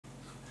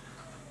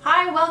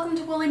Hi, welcome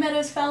to Woolly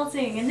Meadows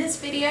Felting. In this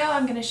video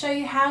I'm going to show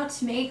you how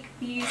to make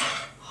these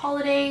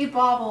holiday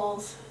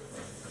baubles.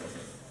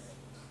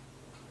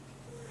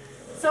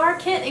 So our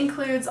kit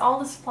includes all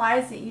the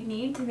supplies that you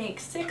need to make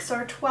 6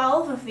 or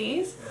 12 of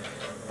these,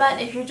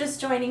 but if you're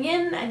just joining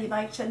in and you'd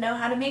like to know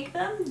how to make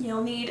them,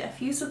 you'll need a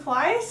few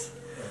supplies.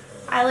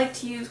 I like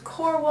to use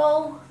core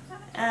wool,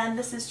 and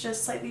this is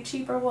just slightly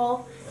cheaper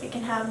wool. It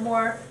can have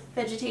more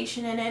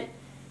vegetation in it.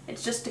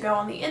 It's just to go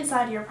on the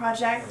inside of your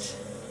project.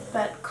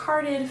 But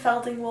carded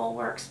felting wool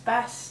works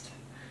best.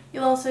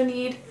 You'll also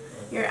need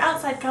your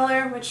outside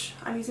color, which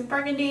I'm using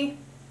burgundy,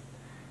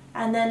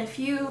 and then a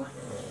few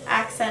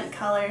accent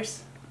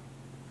colors.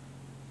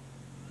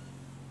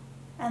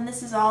 And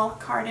this is all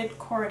carded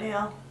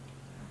Corriedale,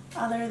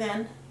 other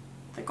than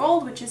the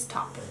gold, which is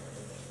top.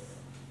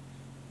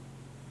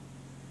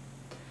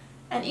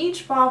 And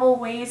each bauble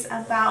weighs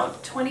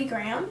about 20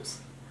 grams,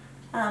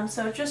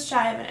 so just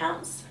shy of an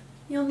ounce.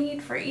 You'll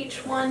need for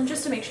each one,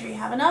 just to make sure you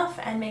have enough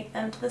and make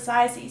them to the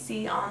size that you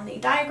see on the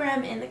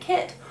diagram in the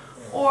kit,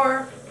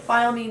 or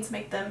by all means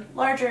make them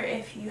larger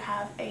if you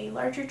have a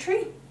larger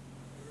tree.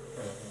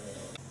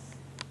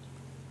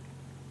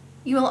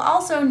 You will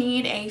also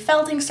need a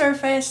felting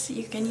surface.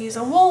 You can use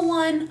a wool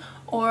one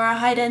or a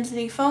high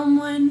density foam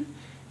one,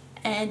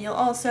 and you'll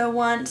also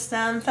want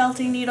some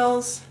felting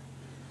needles.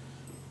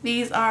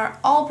 These are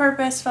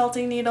all-purpose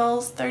felting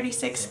needles.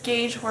 36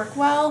 gauge work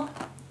well.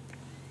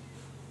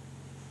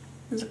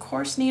 There's a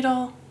coarse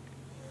needle.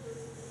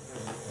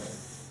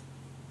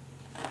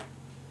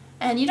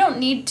 And you don't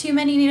need too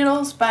many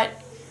needles,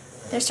 but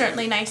they're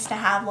certainly nice to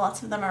have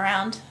lots of them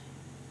around.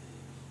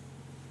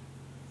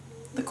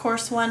 The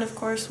coarse one, of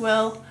course,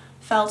 will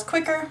felt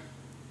quicker,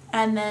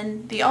 and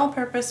then the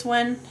all-purpose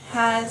one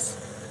has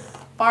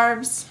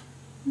barbs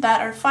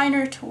that are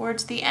finer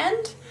towards the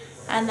end,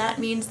 and that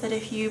means that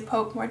if you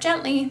poke more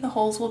gently, the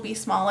holes will be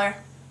smaller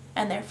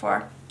and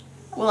therefore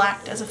will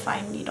act as a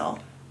fine needle.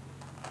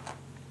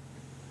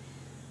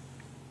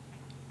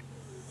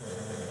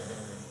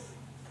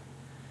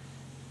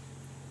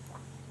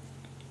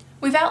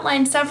 We've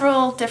outlined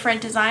several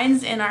different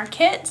designs in our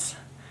kits,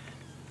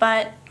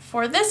 but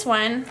for this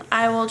one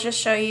I will just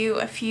show you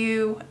a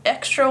few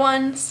extra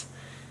ones.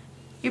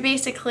 You're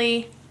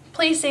basically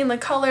placing the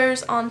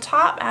colors on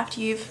top after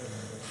you've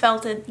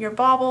felted your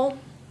bauble,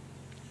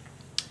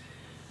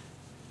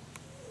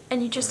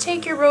 and you just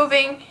take your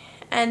roving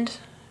and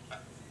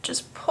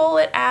just pull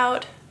it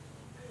out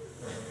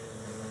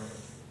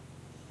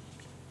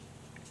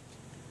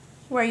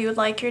where you would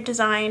like your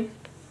design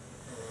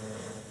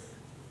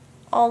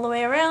all the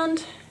way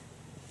around.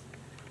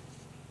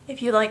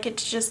 If you like it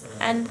to just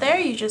end there,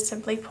 you just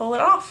simply pull it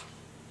off.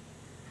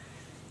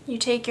 You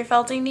take your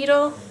felting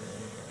needle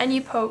and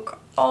you poke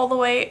all the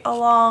way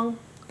along,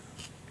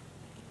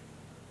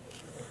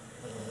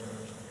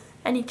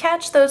 and you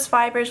catch those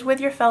fibers with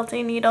your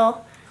felting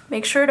needle.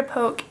 Make sure to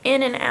poke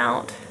in and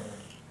out,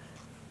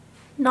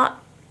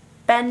 not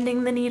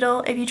bending the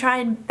needle. If you try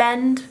and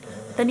bend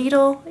the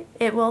needle,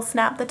 it will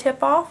snap the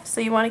tip off, so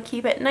you want to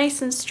keep it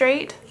nice and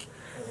straight.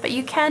 But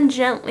you can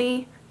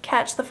gently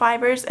catch the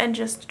fibers and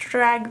just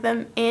drag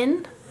them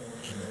in.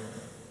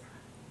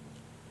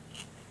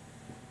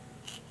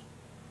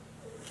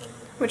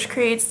 Which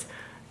creates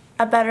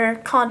a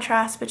better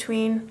contrast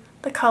between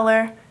the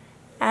color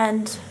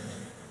and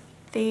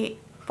the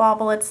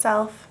bauble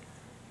itself.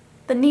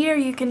 The neater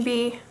you can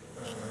be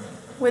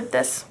with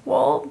this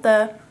wool,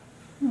 the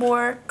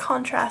more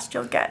contrast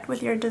you'll get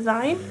with your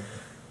design.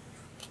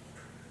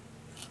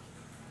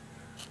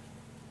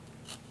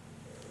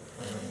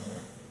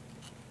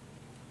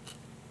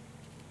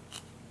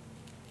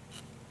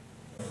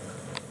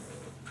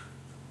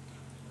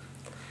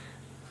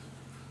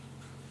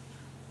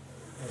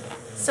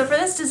 So for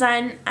this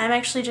design, I'm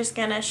actually just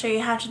going to show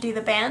you how to do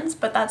the bands,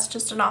 but that's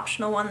just an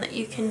optional one that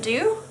you can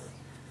do.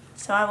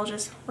 So I will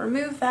just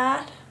remove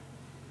that.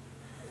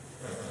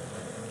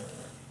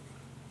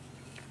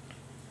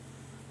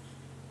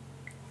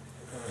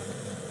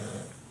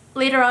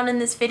 Later on in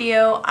this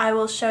video, I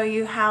will show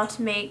you how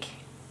to make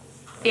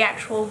the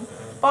actual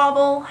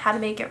bauble, how to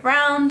make it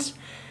round,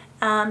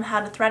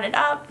 how to thread it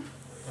up.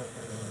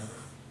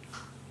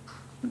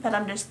 But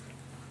I'm just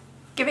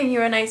giving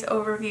you a nice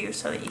overview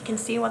so that you can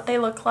see what they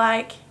look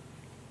like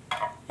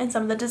and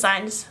some of the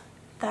designs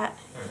that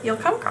you'll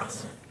come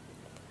across.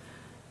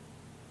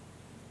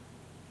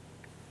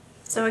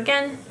 So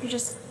again, you're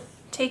just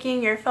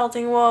taking your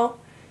felting wool.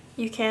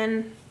 You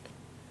can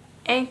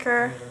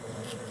anchor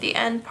the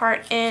end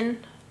part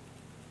in,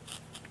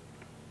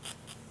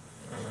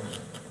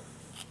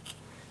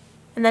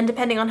 and then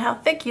depending on how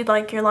thick you'd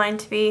like your line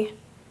to be,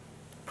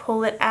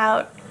 pull it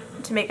out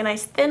to make a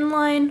nice thin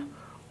line,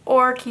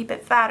 or keep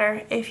it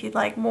fatter if you'd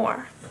like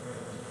more.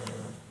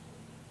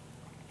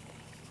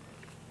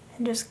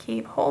 And just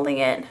keep holding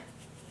it.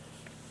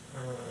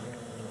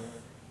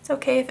 It's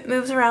okay if it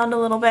moves around a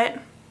little bit.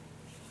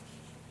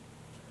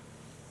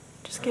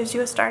 Just gives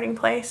you a starting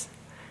place.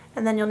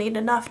 And then you'll need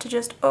enough to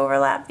just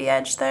overlap the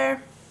edge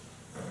there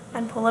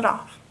and pull it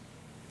off.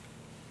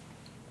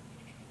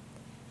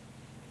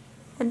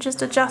 and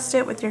just adjust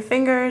it with your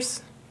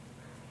fingers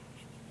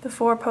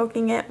before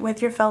poking it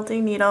with your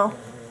felting needle.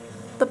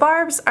 The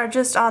barbs are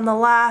just on the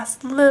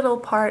last little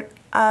part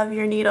of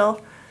your needle,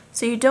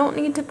 so you don't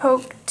need to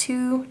poke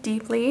too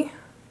deeply.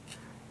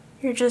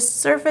 You're just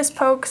surface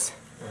pokes,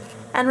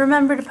 and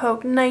remember to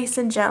poke nice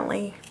and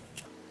gently.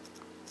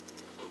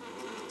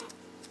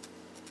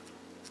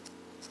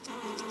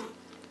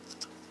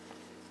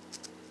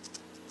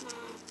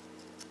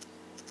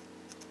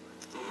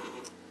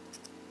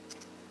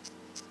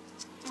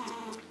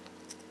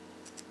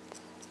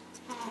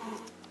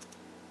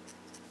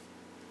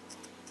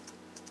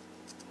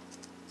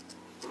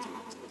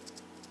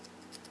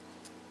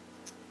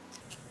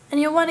 And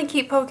you'll want to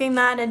keep poking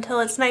that until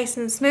it's nice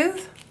and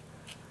smooth.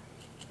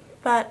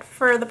 But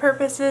for the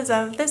purposes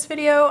of this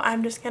video,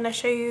 I'm just going to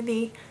show you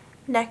the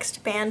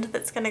next band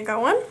that's going to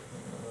go on.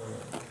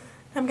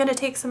 I'm going to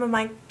take some of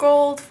my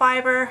gold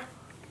fiber.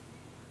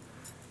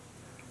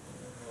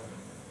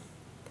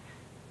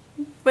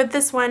 With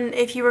this one,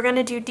 if you were going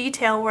to do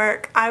detail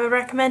work, I would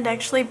recommend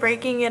actually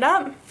breaking it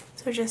up.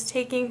 So just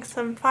taking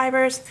some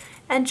fibers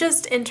and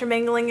just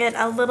intermingling it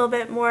a little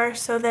bit more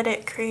so that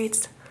it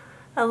creates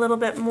a little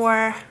bit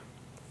more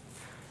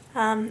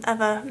of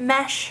a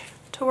mesh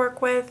to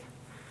work with,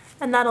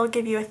 and that'll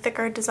give you a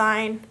thicker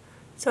design.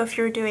 So if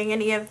you're doing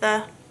any of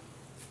the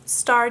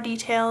star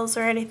details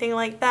or anything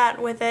like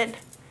that with it,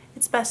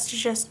 it's best to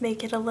just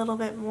make it a little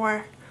bit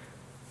more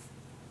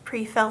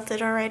pre-felted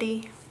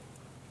already.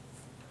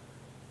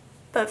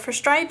 But for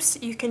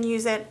stripes, you can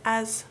use it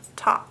as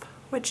top,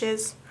 which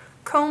is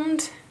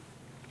combed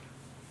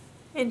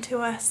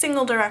into a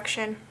single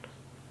direction.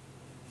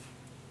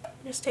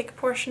 Just take a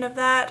portion of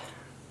that,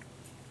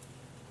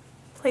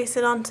 place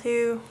it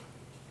onto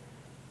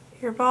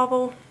your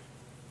bauble,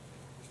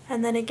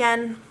 and then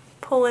again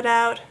pull it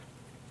out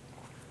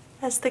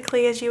as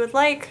thickly as you would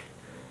like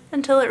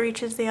until it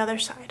reaches the other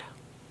side.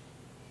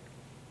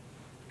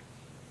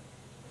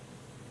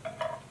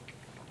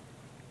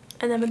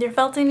 And then with your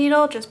felting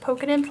needle, just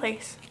poke it in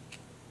place.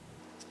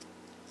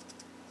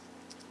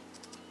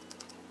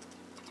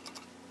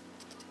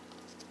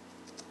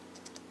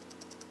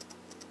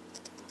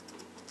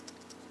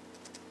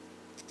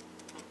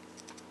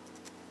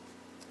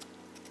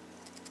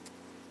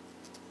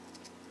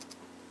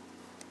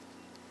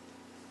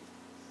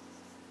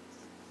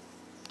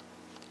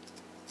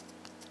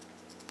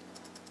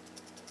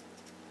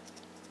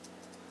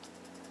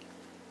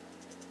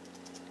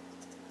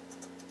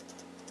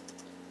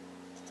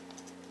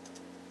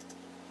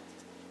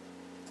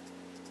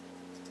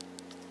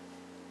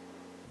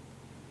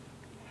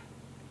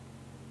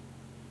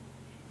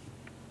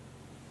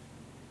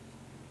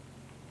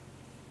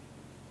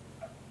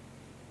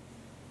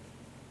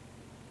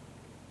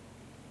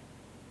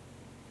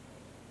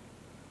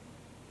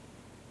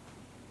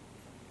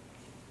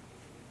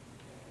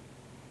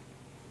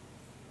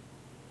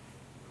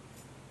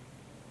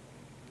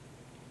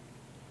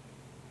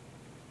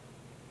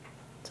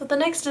 So the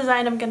next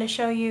design I'm going to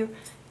show you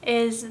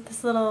is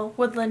this little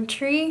woodland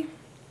tree,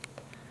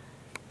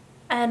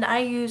 and I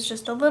use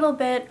just a little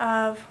bit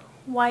of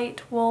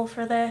white wool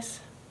for this.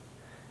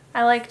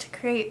 I like to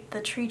create the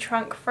tree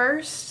trunk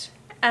first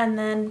and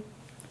then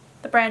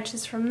the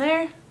branches from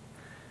there.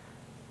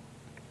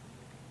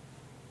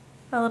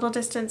 A little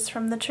distance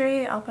from the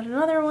tree, I'll put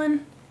another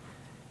one,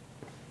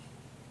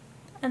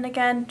 and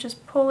again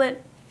just pull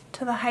it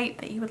to the height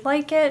that you would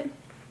like it.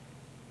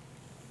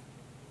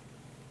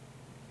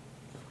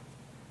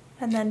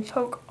 And then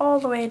poke all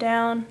the way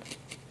down.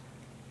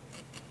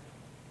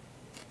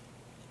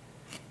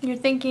 You're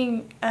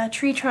thinking a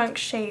tree trunk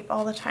shape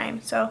all the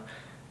time, so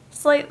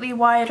slightly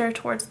wider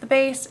towards the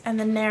base and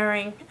then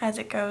narrowing as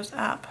it goes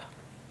up.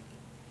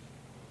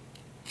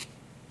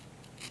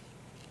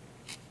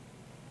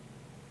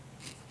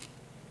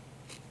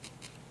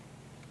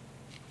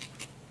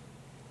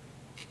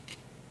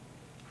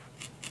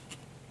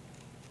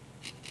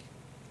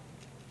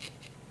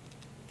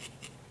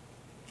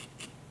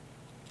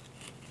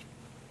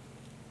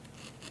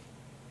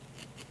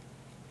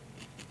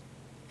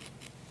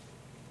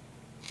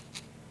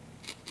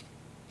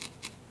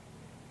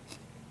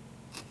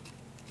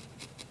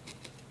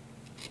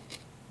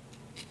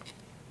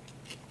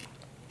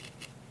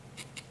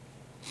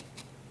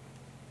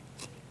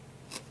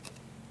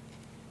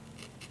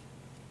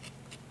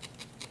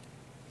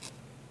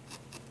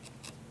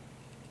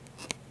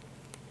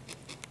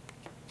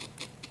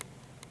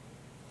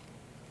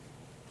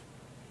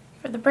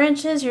 For the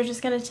branches, you're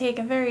just going to take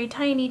a very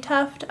tiny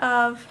tuft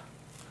of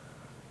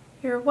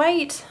your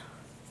white.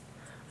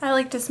 I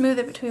like to smooth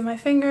it between my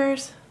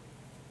fingers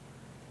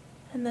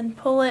and then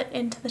pull it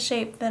into the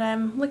shape that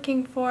I'm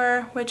looking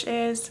for, which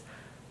is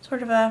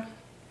sort of a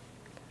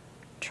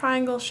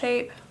triangle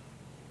shape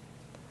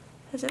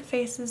as it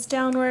faces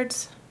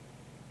downwards.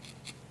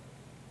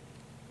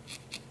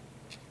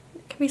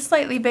 It can be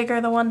slightly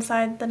bigger the one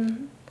side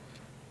than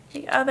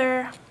the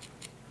other,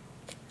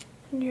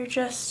 and you're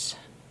just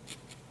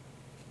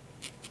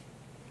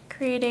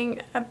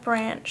creating a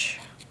branch.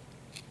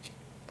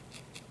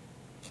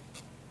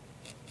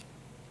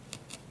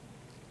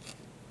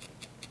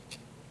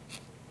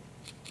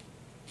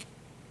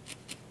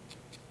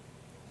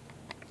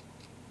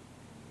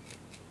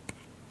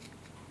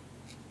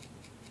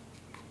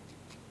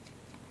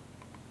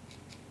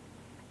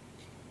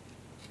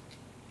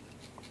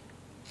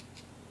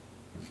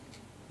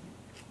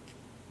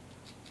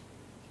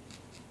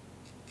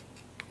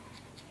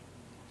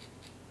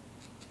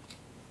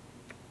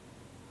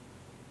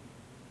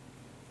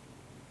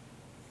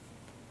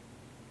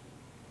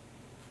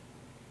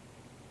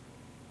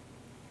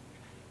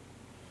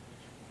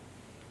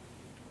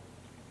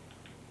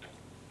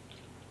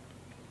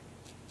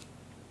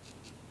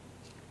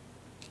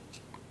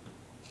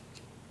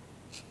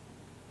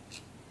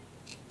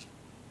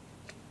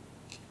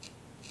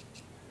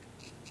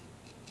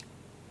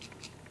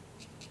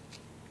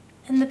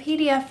 And the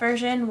PDF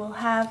version will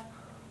have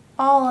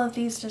all of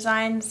these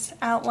designs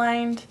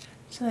outlined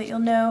so that you'll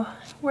know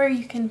where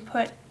you can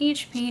put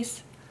each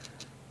piece.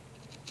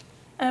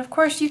 And of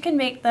course you can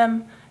make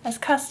them as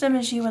custom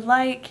as you would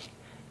like,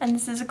 and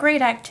this is a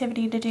great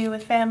activity to do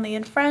with family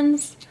and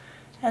friends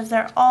as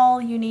they're all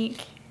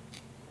unique.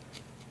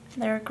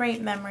 They're a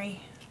great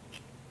memory.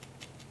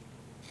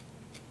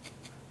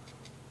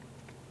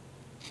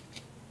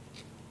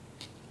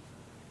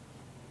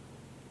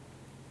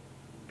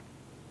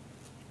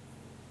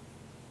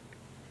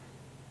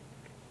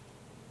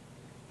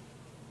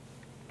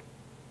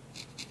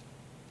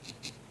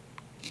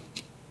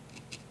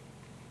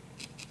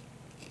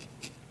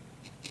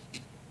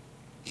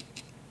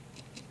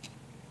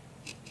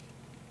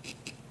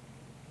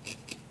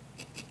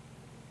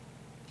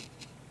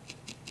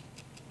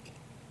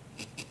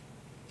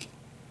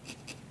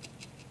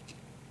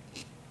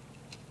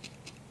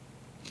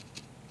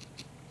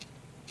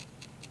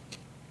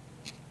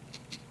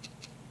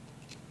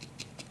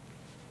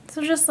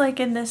 So just like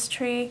in this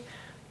tree,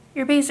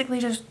 you're basically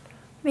just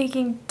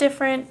making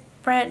different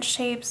branch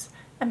shapes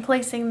and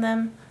placing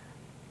them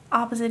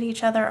opposite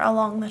each other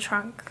along the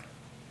trunk.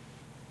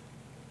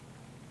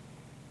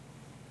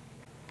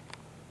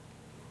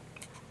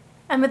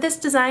 And with this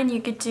design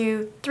you could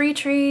do 3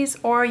 trees,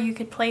 or you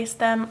could place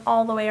them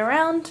all the way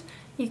around.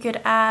 You could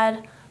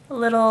add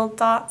little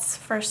dots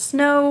for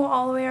snow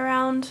all the way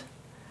around.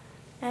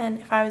 And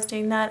if I was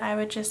doing that, I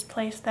would just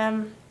place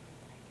them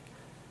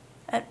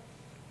at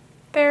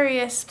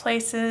various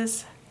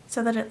places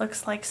so that it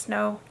looks like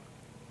snow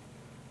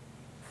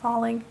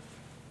falling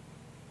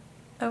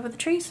over the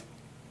trees.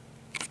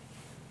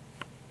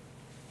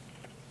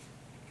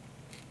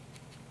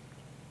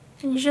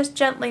 And you just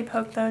gently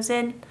poke those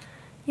in.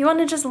 You want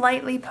to just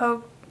lightly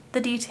poke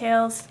the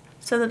details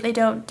so that they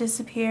don't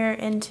disappear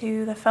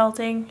into the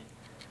felting.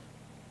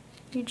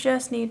 You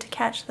just need to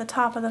catch the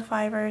top of the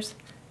fibers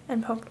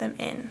and poke them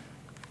in.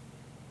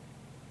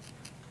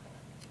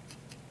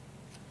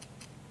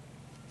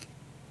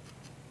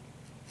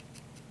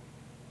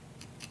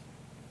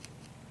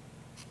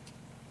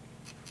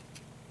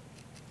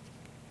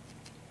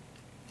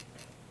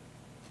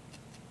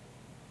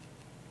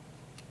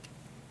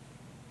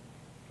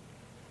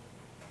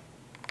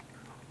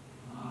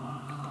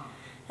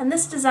 And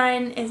this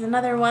design is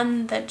another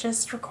one that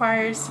just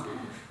requires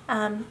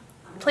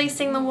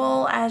placing the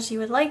wool as you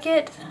would like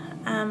it.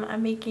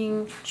 I'm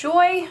making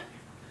joy.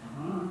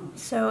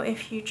 So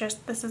if you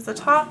just, this is the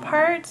top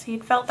part, so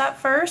you'd felt that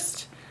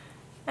first,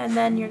 and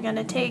then you're going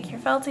to take your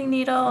felting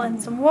needle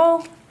and some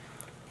wool,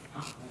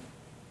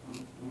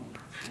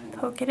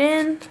 poke it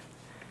in,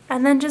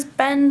 and then just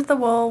bend the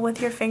wool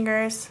with your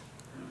fingers.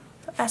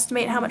 So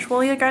estimate how much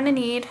wool you're going to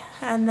need,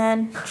 and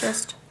then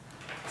just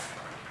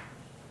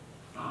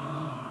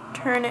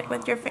turn it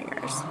with your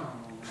fingers,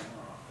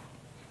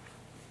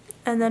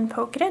 and then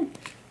poke it in.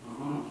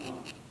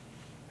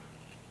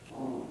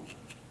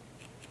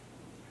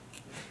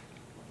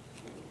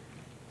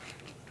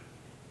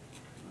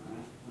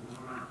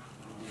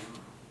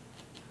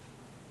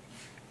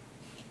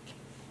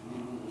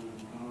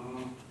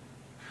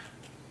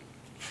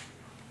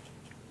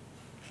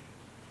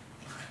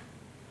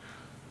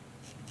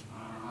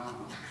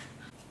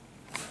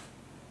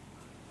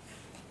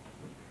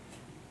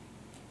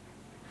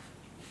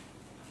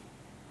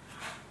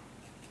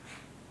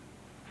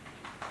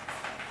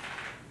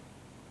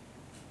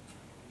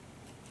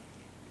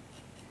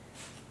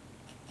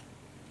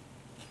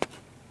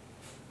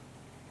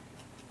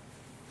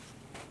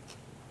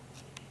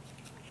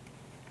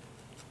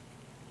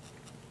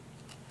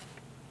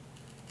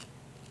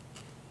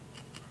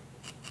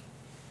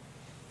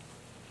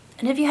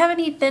 And if you have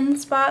any thin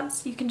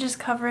spots, you can just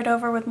cover it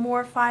over with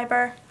more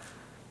fiber.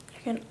 You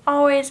can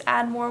always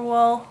add more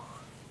wool.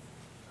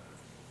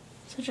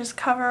 So just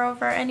cover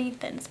over any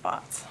thin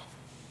spots.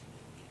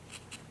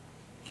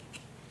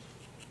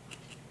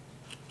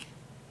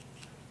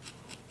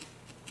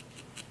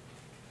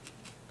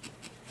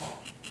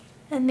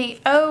 And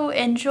the O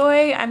in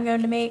Joy I'm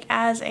going to make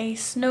as a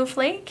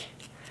snowflake,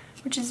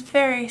 which is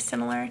very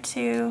similar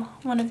to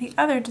one of the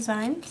other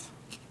designs.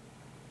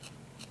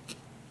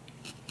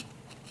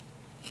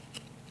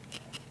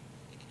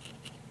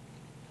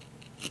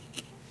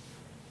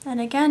 And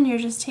again, you're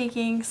just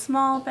taking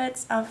small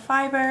bits of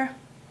fiber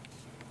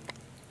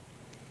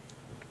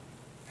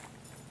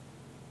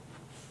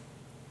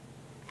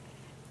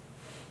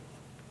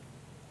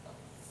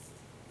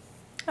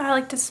I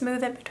like to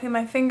smooth it between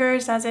my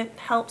fingers as it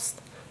helps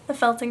the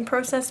felting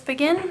process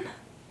begin.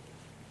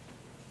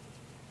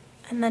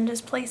 And then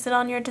just place it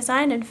on your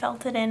design and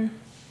felt it in.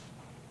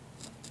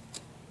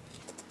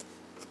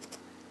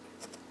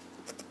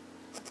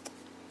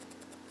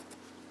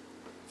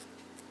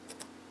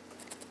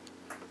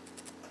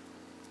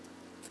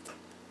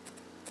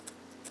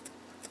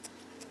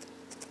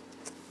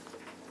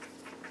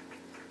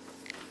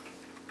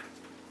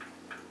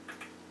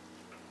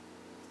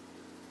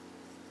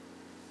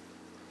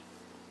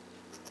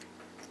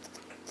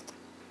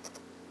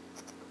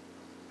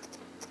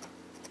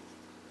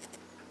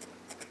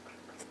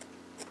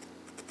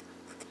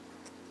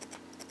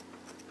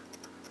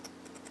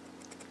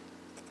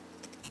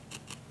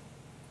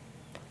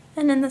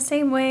 And in the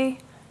same way,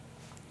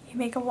 you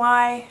make a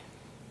Y,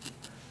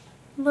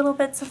 little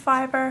bits of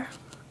fiber.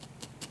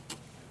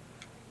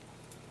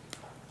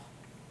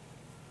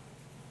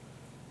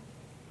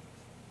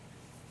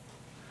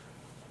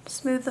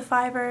 Smooth the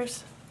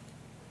fibers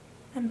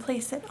and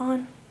place it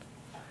on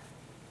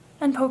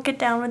and poke it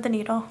down with the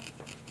needle.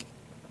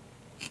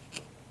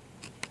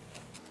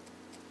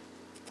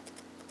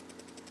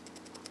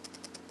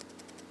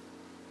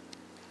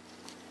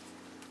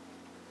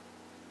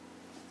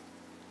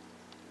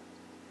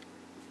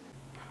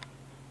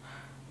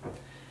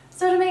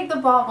 So to make the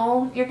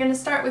bauble, you're going to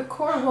start with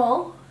core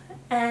wool,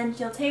 and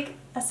you'll take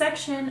a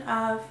section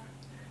of,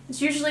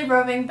 it's usually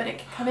roving, but it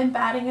can come in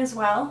batting as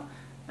well,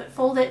 but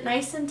fold it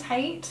nice and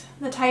tight.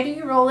 The tighter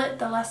you roll it,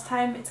 the less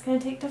time it's going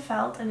to take to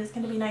felt, and it's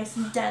going to be nice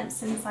and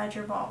dense inside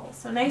your bauble.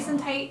 So nice and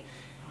tight,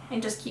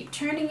 and just keep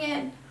turning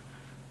it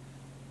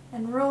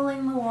and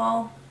rolling the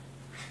wool.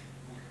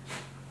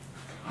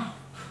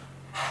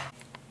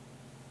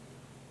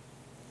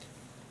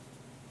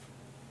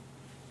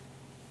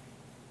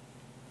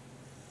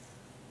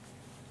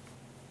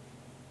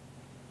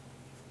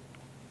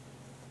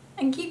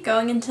 And keep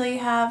going until you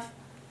have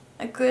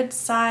a good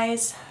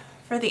size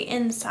for the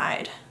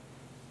inside.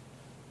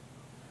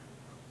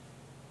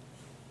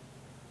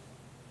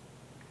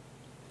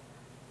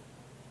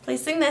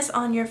 Placing this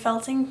on your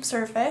felting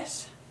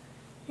surface,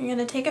 you're going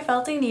to take a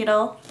felting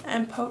needle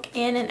and poke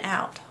in and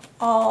out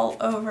all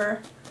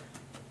over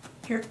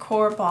your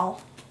core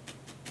ball.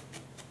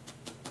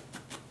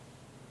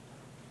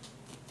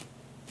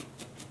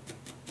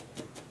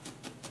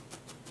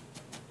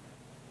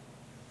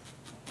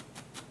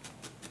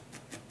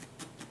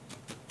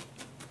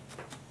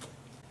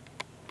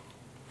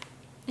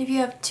 If you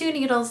have two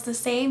needles the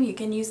same, you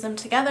can use them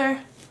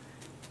together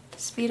to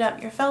speed up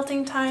your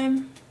felting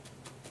time.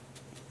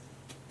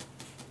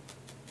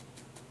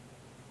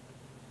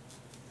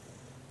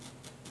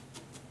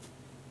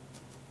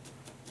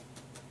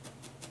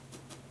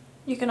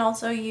 You can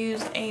also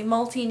use a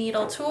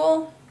multi-needle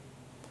tool.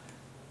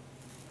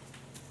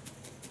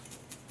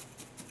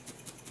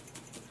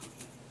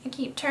 And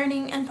keep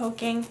turning and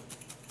poking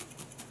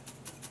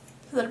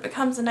so that it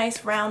becomes a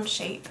nice round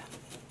shape.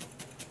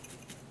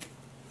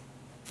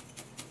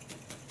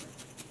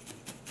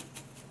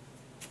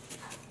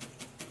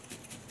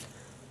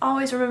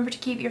 Always remember to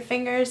keep your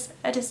fingers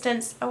a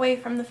distance away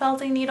from the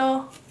felting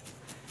needle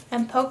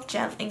and poke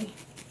gently.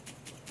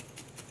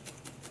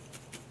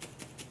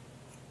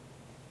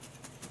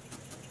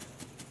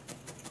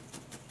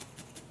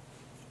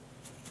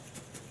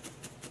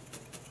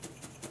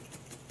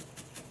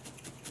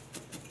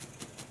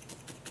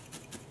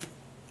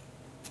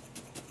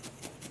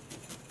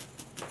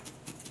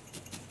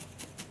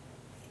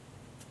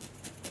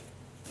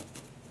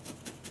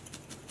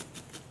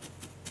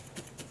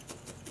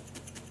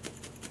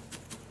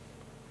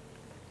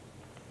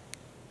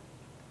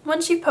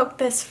 Once you poke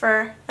this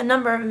for a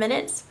number of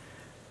minutes,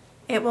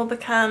 it will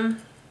become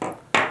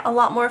a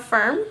lot more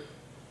firm,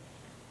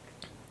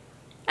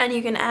 and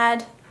you can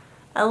add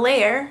a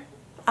layer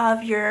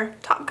of your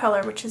top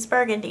color, which is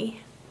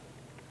burgundy.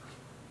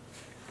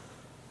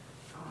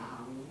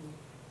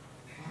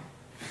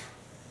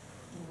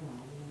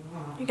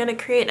 You're going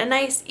to create a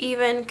nice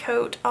even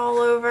coat all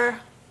over,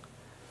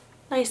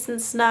 nice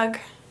and snug.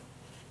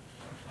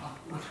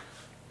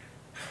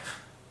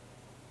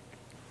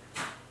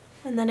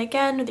 And then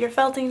again with your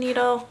felting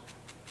needle,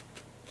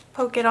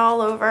 poke it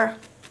all over.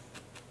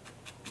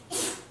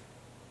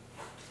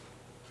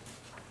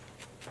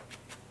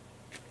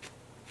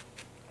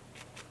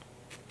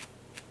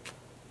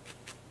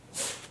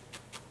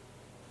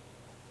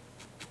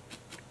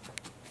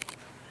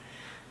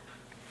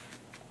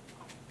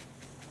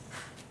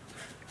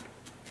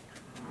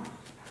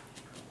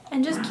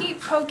 And just keep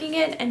poking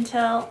it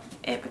until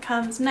it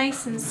becomes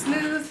nice and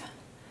smooth.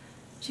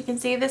 As you can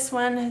see, this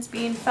one is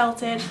being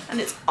felted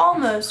and it's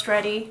almost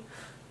ready,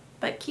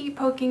 but keep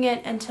poking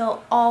it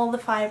until all the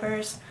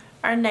fibers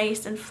are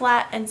nice and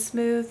flat and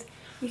smooth.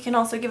 You can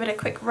also give it a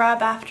quick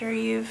rub after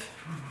you've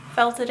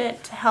felted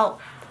it to help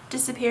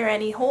disappear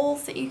any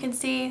holes that you can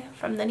see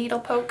from the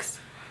needle pokes.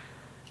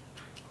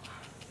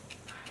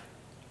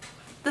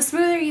 The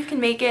smoother you can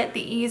make it,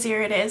 the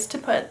easier it is to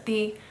put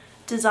the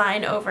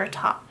design over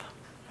top.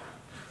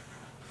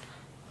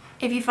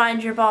 If you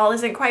find your ball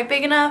isn't quite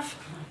big enough,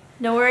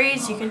 no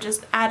worries, you can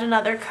just add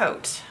another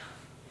coat.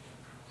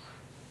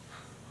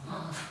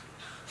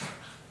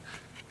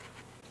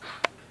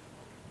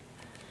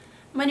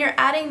 When you're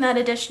adding that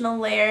additional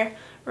layer,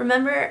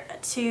 remember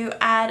to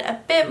add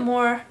a bit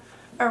more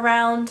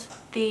around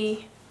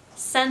the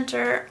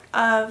center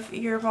of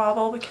your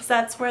bauble because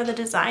that's where the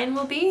design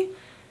will be,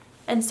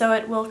 and so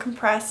it will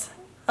compress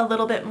a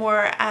little bit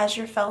more as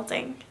you're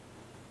felting.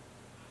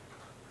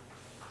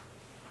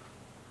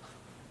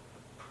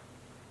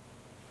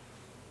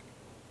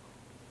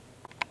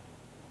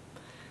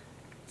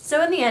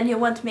 So in the end, you'll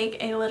want to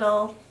make a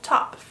little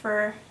top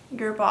for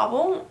your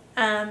bauble.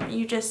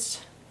 You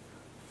just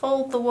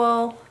fold the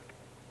wool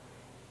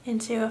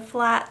into a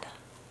flat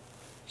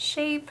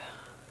shape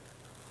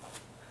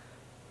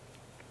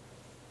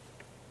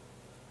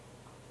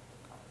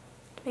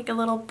Make a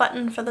little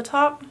button for the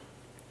top.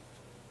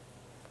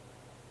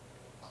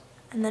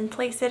 And then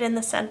place it in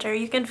the center.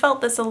 You can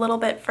felt this a little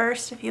bit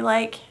first if you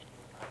like,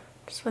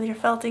 just with your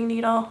felting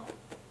needle.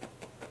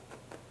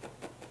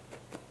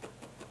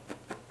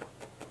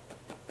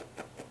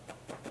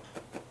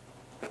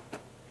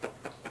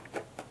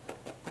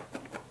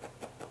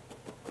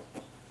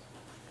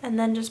 And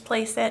then just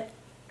place it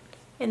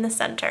in the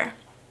center.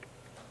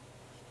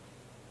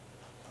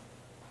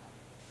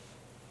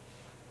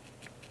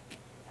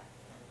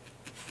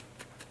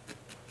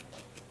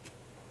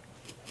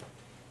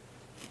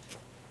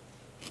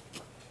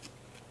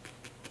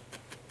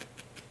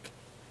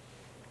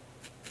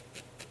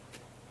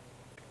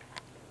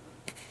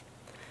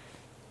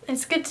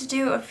 It's good to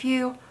do a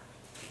few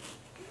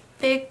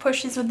big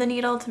pushes with the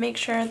needle to make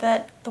sure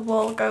that the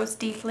wool goes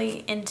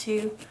deeply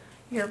into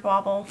your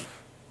bauble.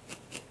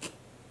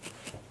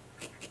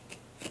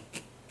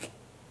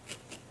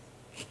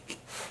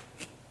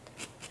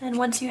 And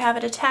once you have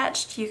it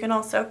attached, you can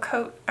also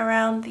coat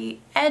around the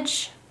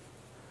edge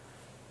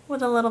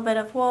with a little bit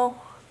of wool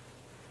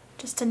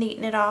just to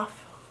neaten it off.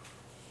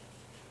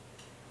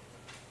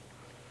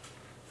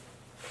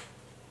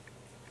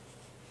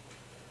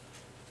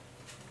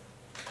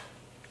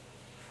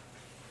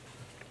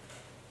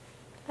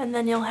 And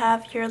then you'll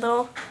have your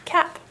little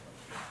cap.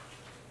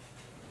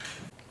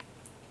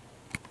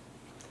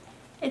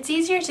 It's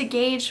easier to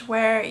gauge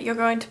where you're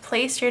going to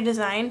place your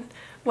design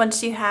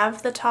once you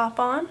have the top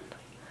on.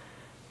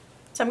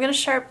 So I'm going to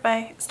start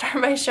by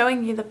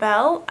showing you the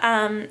bell.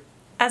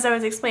 As I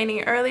was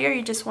explaining earlier,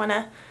 you just want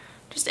to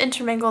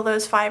intermingle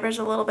those fibers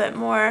a little bit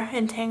more,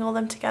 entangle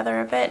them together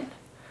a bit.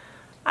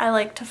 I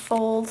like to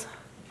fold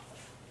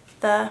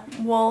the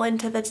wool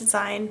into the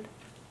design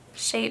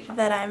shape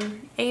that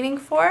I'm aiming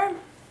for.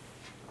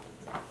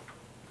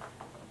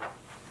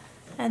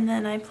 And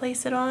then I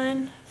place it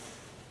on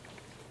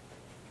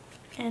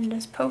and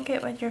just poke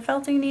it with your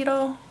felting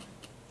needle.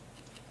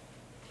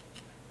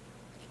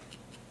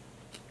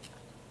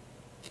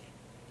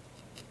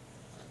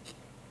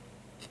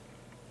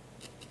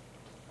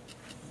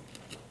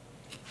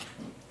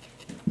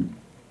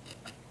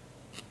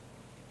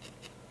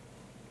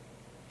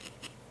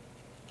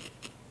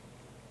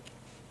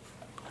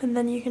 And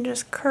then you can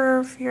just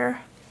curve your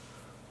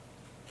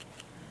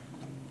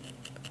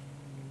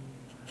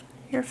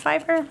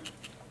fiber.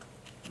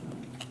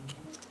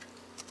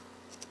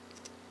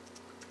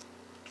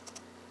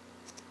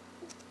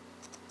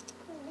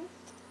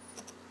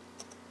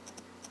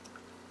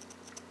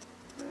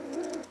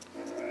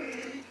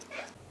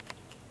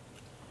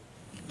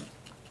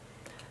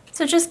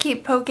 So just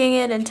keep poking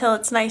it until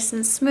it's nice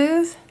and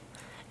smooth,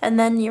 and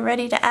then you're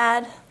ready to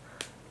add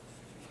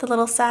the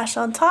little sash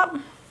on top.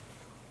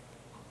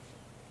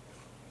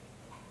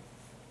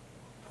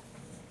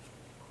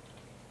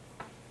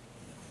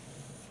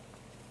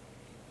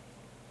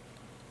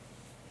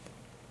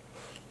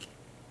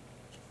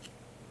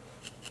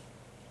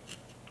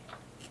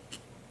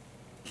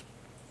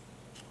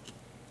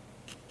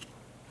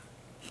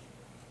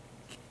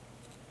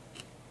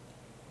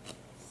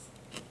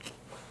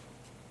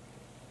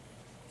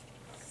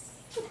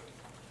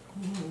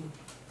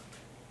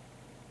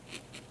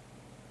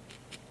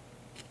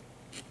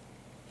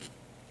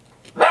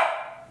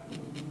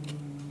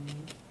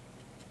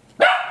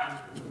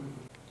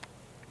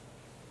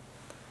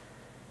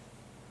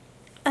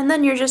 And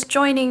then you're just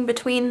joining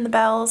between the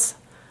bells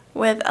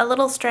with a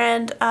little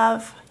strand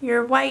of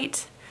your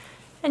white,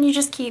 and you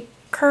just keep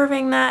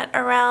curving that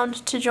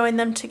around to join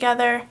them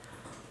together.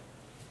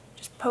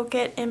 Just poke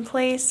it in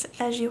place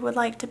as you would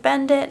like to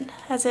bend it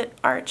as it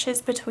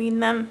arches between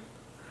them,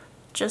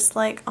 just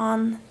like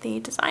on the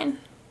design.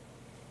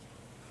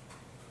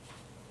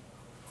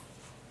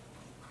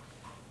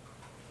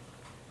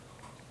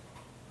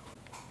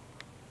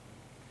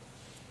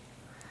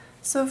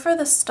 So for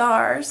the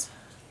stars,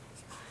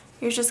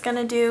 you're just going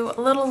to do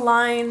little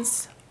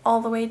lines all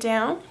the way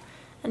down,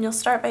 and you'll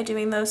start by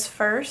doing those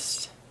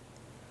first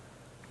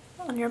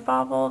on your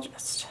bauble.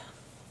 Just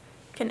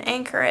you can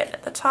anchor it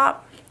at the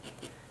top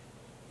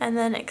and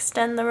then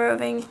extend the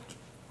roving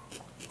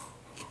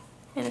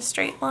in a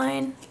straight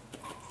line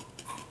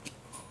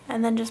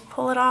and then just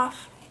pull it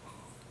off.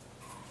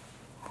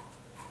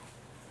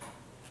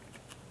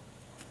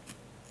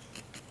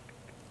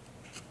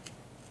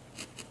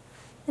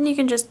 And you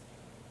can just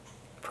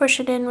push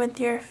it in with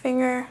your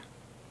finger.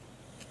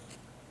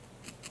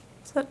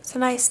 So it's a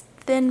nice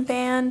thin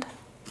band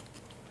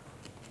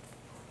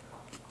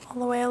all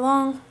the way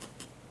along.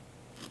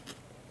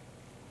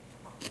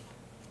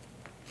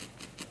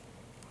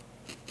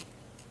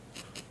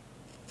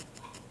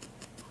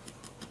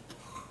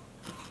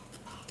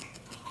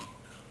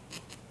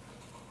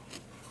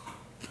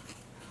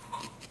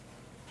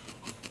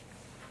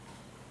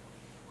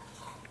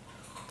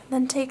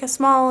 Then take a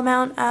small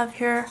amount of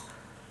your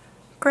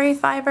gray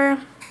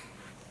fiber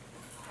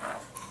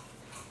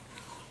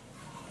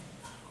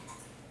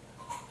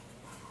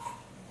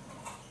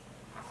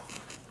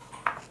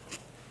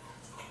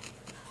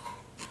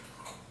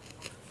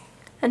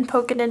and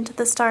poke it into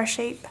the star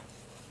shape.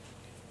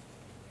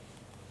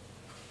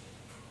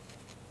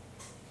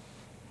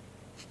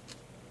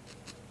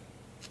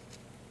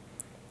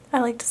 I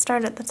like to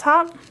start at the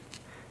top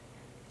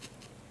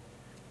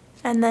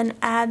and then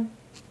add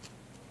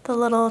the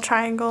little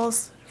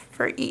triangles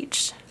for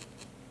each.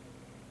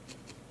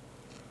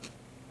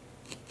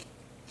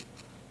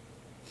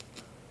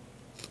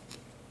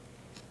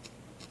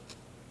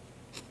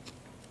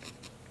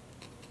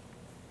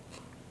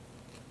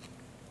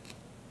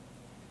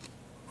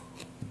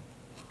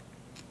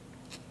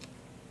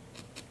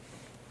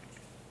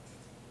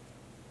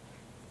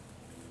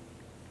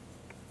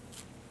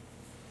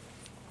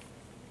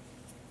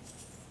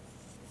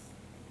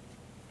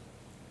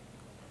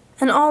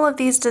 And all of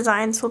these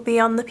designs will be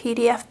on the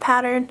PDF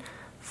pattern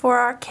for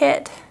our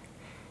kit.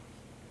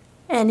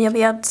 And you'll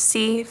be able to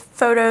see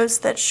photos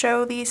that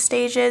show these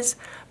stages,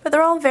 but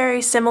they're all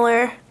very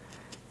similar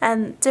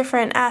and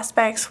different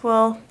aspects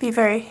will be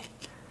very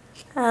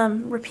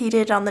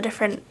repeated on the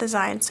different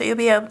designs. So you'll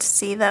be able to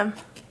see them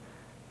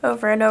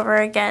over and over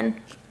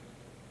again.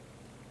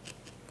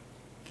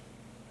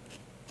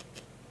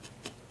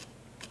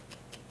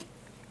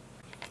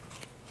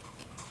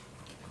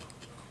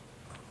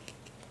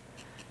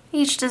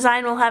 Each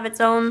design will have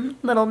its own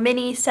little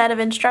mini set of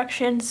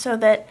instructions so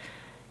that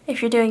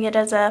if you're doing it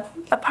as a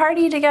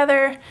party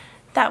together,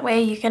 that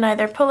way you can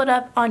either pull it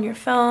up on your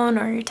phone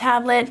or your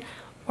tablet,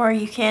 or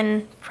you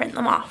can print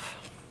them off.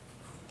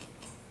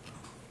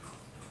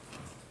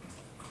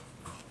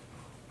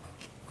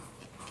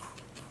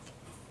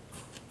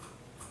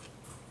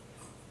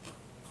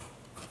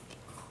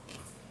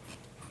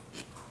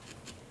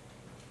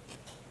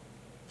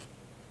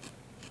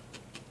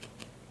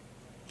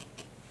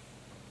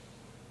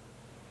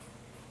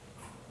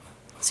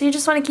 So you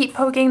just want to keep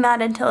poking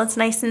that until it's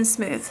nice and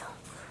smooth,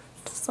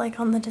 just like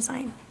on the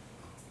design.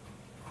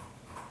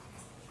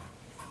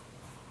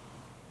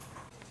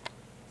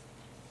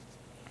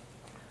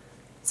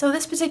 So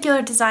this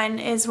particular design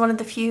is one of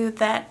the few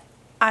that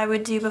I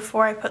would do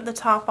before I put the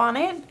top on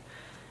it,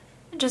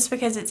 just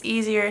because it's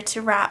easier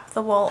to wrap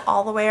the wool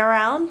all the way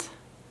around.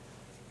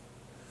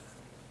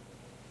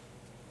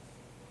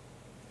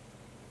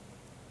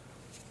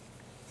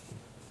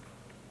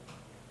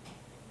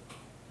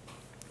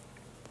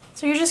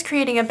 So you're just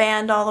creating a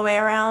band all the way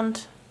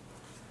around.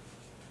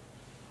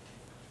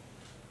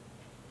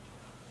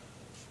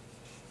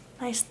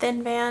 Nice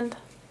thin band.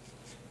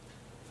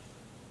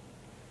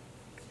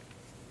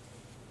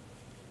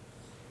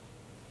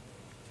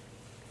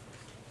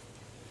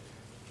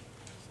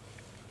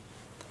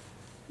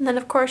 And then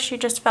of course you're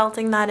just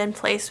felting that in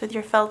place with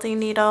your felting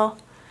needle.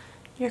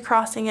 You're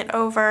crossing it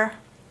over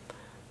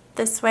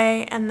this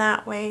way and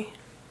that way.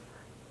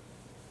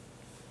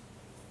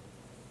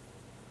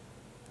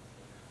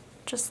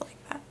 Just like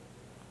that.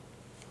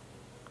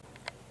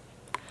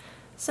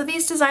 So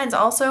these designs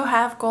also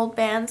have gold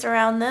bands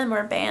around them,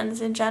 or bands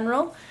in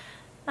general,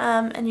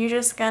 and you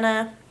just want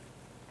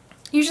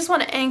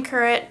to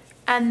anchor it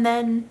and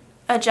then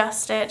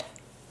adjust it.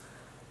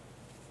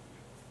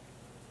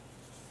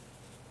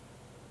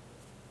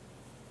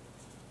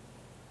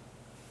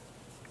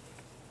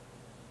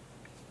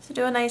 So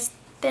do a nice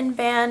thin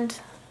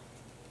band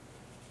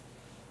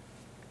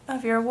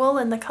of your wool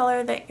in the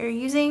color that you're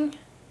using.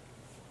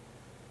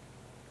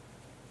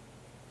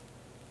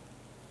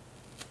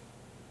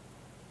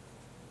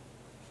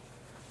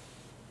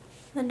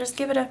 Then just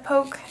give it a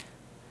poke,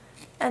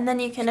 and then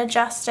you can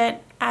adjust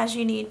it as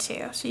you need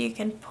to. So you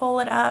can pull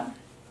it up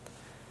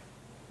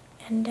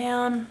and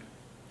down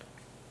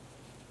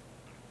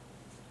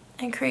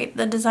and create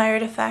the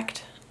desired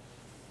effect.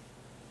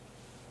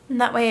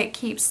 And that way it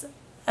keeps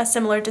a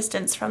similar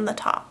distance from the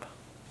top.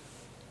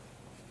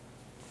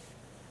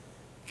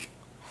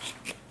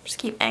 Just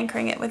keep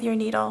anchoring it with your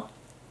needle.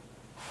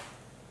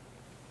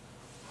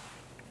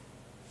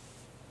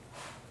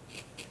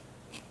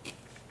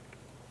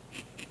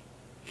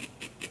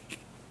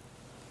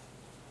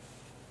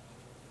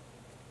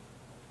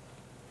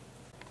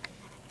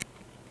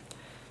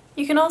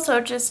 You can also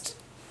just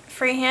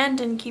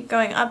freehand and keep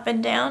going up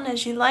and down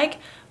as you like,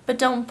 but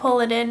don't pull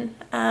it in,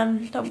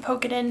 don't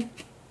poke it in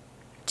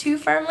too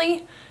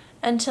firmly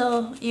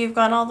until you've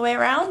gone all the way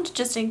around,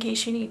 just in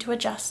case you need to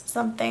adjust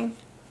something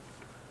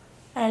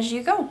as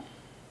you go.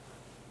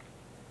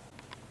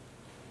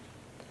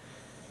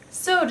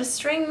 So to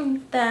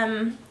string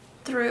them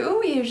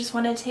through, you just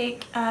want to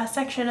take a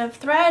section of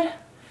thread,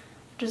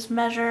 just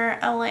measure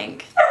a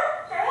length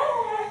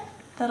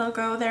that'll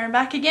go there and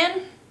back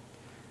again,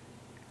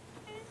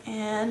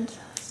 and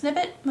snip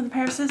it with a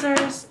pair of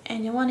scissors.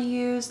 And you'll want to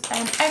use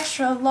an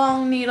extra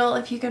long needle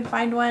if you can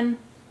find one.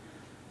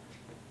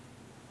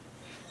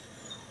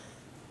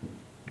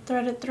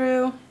 Thread it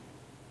through.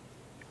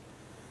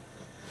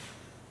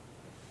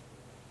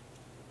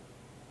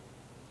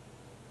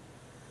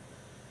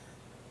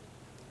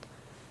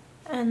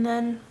 And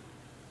then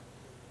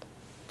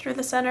through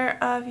the center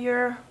of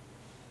your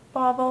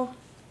bauble,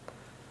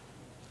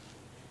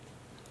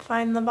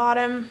 find the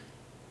bottom,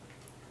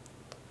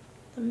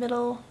 the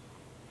middle,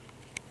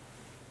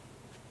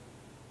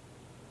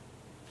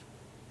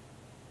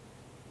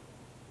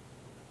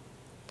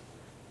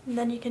 and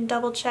then you can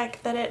double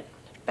check that it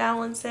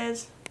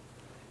balances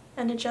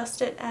and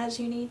adjust it as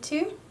you need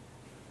to.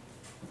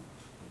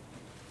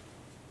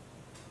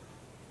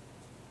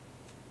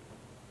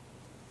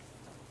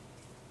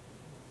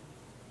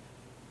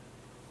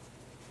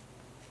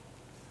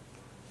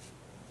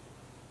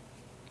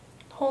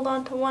 Hold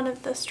on to one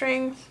of the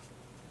strings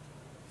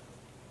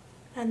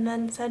and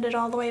then send it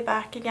all the way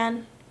back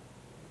again.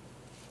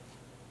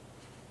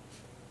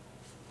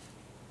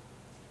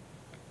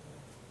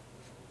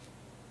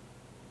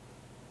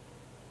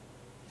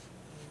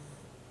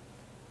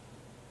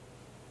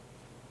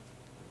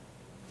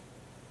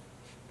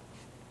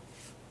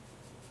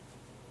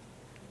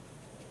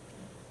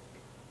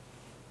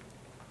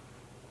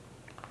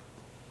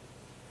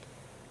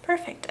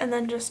 Perfect, and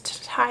then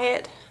just tie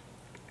it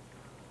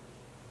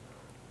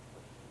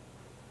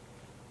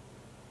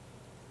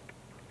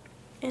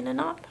in a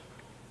knot.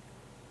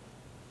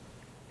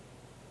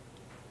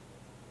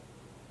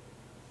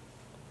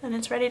 And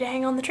it's ready to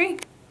hang on the tree.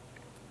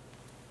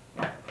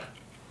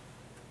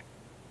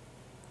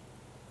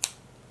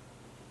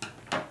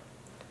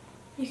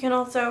 You can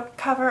also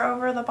cover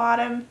over the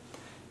bottom,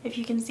 if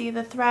you can see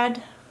the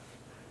thread,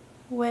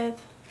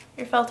 with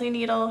your felting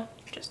needle.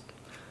 Just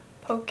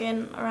poke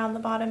in around the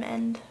bottom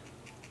end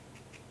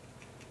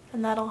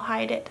and that'll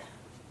hide it.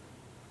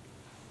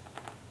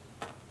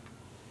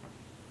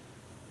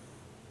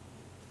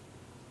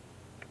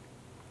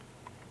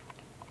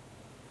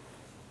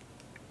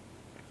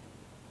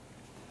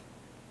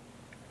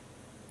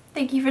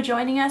 Thank you for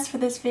joining us for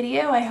this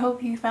video. I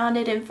hope you found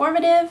it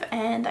informative,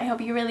 and I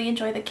hope you really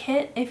enjoy the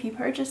kit if you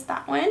purchased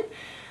that one.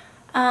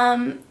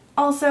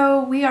 Also,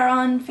 we are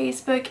on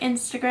Facebook,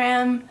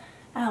 Instagram,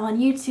 on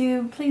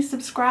YouTube. Please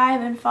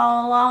subscribe and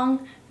follow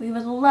along. We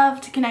would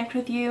love to connect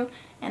with you,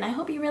 and I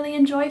hope you really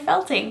enjoy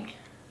felting.